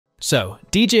So,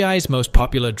 DJI's most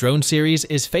popular drone series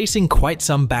is facing quite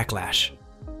some backlash.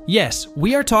 Yes,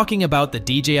 we are talking about the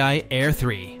DJI Air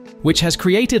 3, which has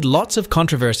created lots of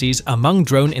controversies among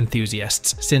drone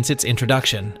enthusiasts since its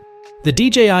introduction. The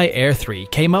DJI Air 3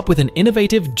 came up with an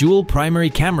innovative dual primary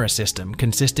camera system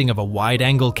consisting of a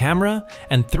wide-angle camera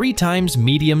and 3 times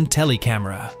medium tele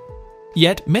camera.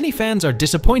 Yet, many fans are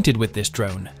disappointed with this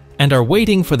drone and are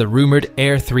waiting for the rumored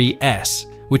Air 3S,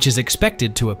 which is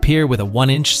expected to appear with a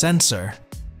 1-inch sensor.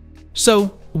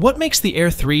 So, what makes the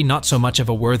Air 3 not so much of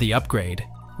a worthy upgrade?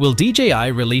 Will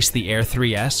DJI release the Air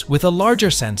 3S with a larger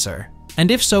sensor?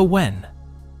 And if so, when?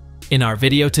 In our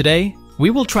video today, we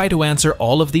will try to answer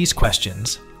all of these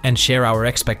questions and share our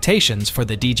expectations for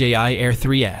the DJI Air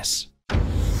 3S.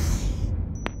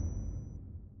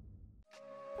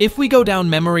 If we go down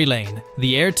memory lane,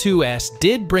 the Air 2S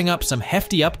did bring up some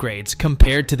hefty upgrades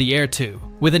compared to the Air 2,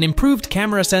 with an improved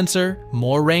camera sensor,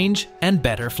 more range, and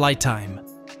better flight time.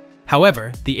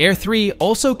 However, the Air 3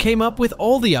 also came up with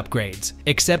all the upgrades,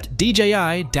 except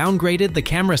DJI downgraded the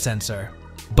camera sensor.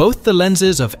 Both the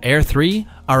lenses of Air 3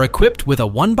 are equipped with a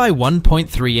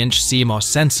 1x1.3-inch CMOS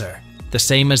sensor, the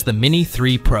same as the Mini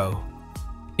 3 Pro.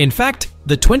 In fact,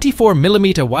 the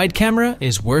 24mm wide camera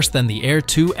is worse than the Air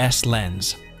 2S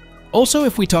lens. Also,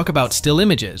 if we talk about still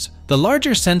images, the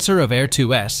larger sensor of Air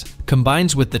 2S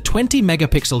combines with the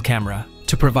 20-megapixel camera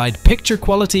to provide picture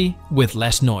quality with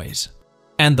less noise.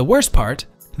 And the worst part,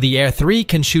 the Air 3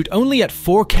 can shoot only at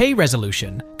 4K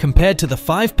resolution compared to the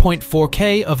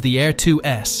 5.4K of the Air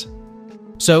 2S.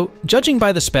 So, judging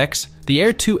by the specs, the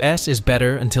Air 2S is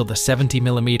better until the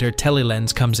 70mm tele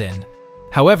lens comes in.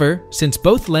 However, since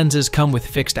both lenses come with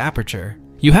fixed aperture,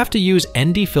 you have to use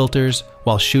ND filters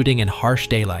while shooting in harsh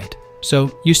daylight.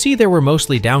 So, you see there were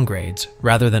mostly downgrades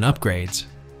rather than upgrades.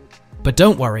 But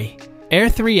don't worry, Air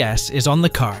 3S is on the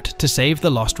cart to save the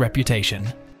lost reputation.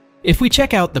 If we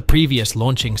check out the previous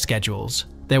launching schedules,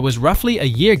 there was roughly a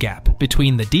year gap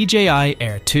between the DJI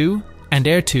Air 2 and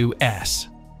Air 2S.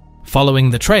 Following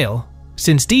the trail,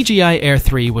 since DJI Air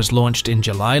 3 was launched in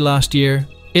July last year,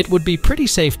 it would be pretty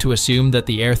safe to assume that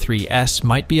the Air 3S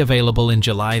might be available in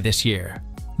July this year.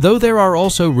 Though there are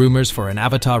also rumors for an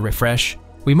avatar refresh,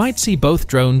 we might see both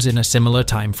drones in a similar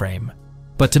time frame.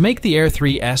 But to make the Air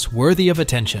 3S worthy of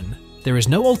attention, there is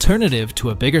no alternative to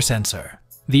a bigger sensor.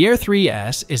 The Air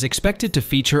 3S is expected to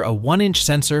feature a 1-inch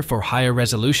sensor for higher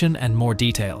resolution and more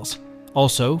details.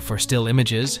 Also, for still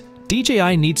images,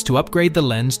 DJI needs to upgrade the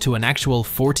lens to an actual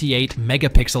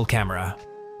 48-megapixel camera.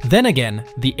 Then again,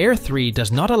 the Air 3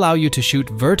 does not allow you to shoot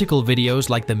vertical videos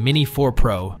like the Mini 4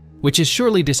 Pro, which is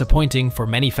surely disappointing for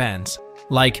many fans.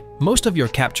 Like, most of your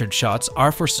captured shots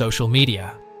are for social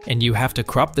media, and you have to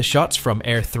crop the shots from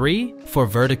Air 3 for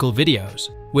vertical videos,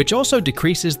 which also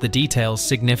decreases the details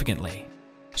significantly.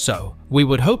 So, we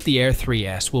would hope the Air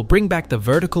 3S will bring back the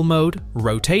vertical mode,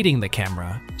 rotating the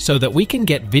camera, so that we can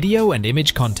get video and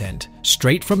image content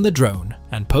straight from the drone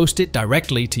and post it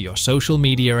directly to your social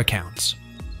media accounts.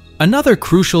 Another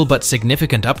crucial but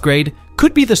significant upgrade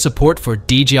could be the support for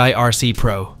DJI RC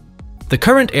Pro. The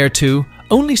current Air 2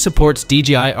 only supports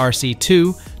DJI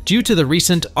RC2 due to the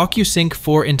recent OcuSync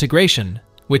 4 integration,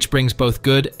 which brings both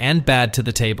good and bad to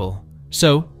the table.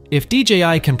 So, if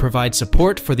DJI can provide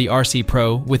support for the RC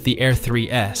Pro with the Air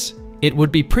 3S, it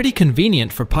would be pretty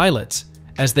convenient for pilots,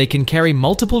 as they can carry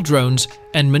multiple drones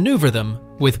and maneuver them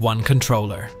with one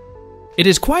controller. It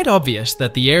is quite obvious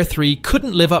that the Air 3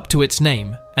 couldn't live up to its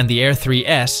name, and the Air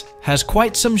 3S has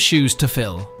quite some shoes to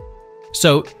fill.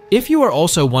 So, if you are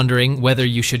also wondering whether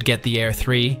you should get the Air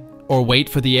 3 or wait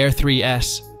for the Air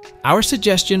 3S, our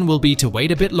suggestion will be to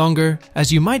wait a bit longer, as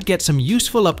you might get some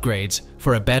useful upgrades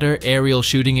for a better aerial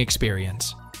shooting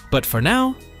experience. But for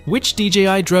now, which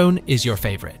DJI drone is your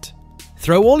favorite?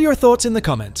 Throw all your thoughts in the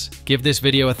comments, give this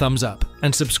video a thumbs up,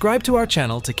 and subscribe to our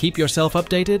channel to keep yourself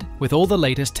updated with all the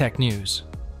latest tech news.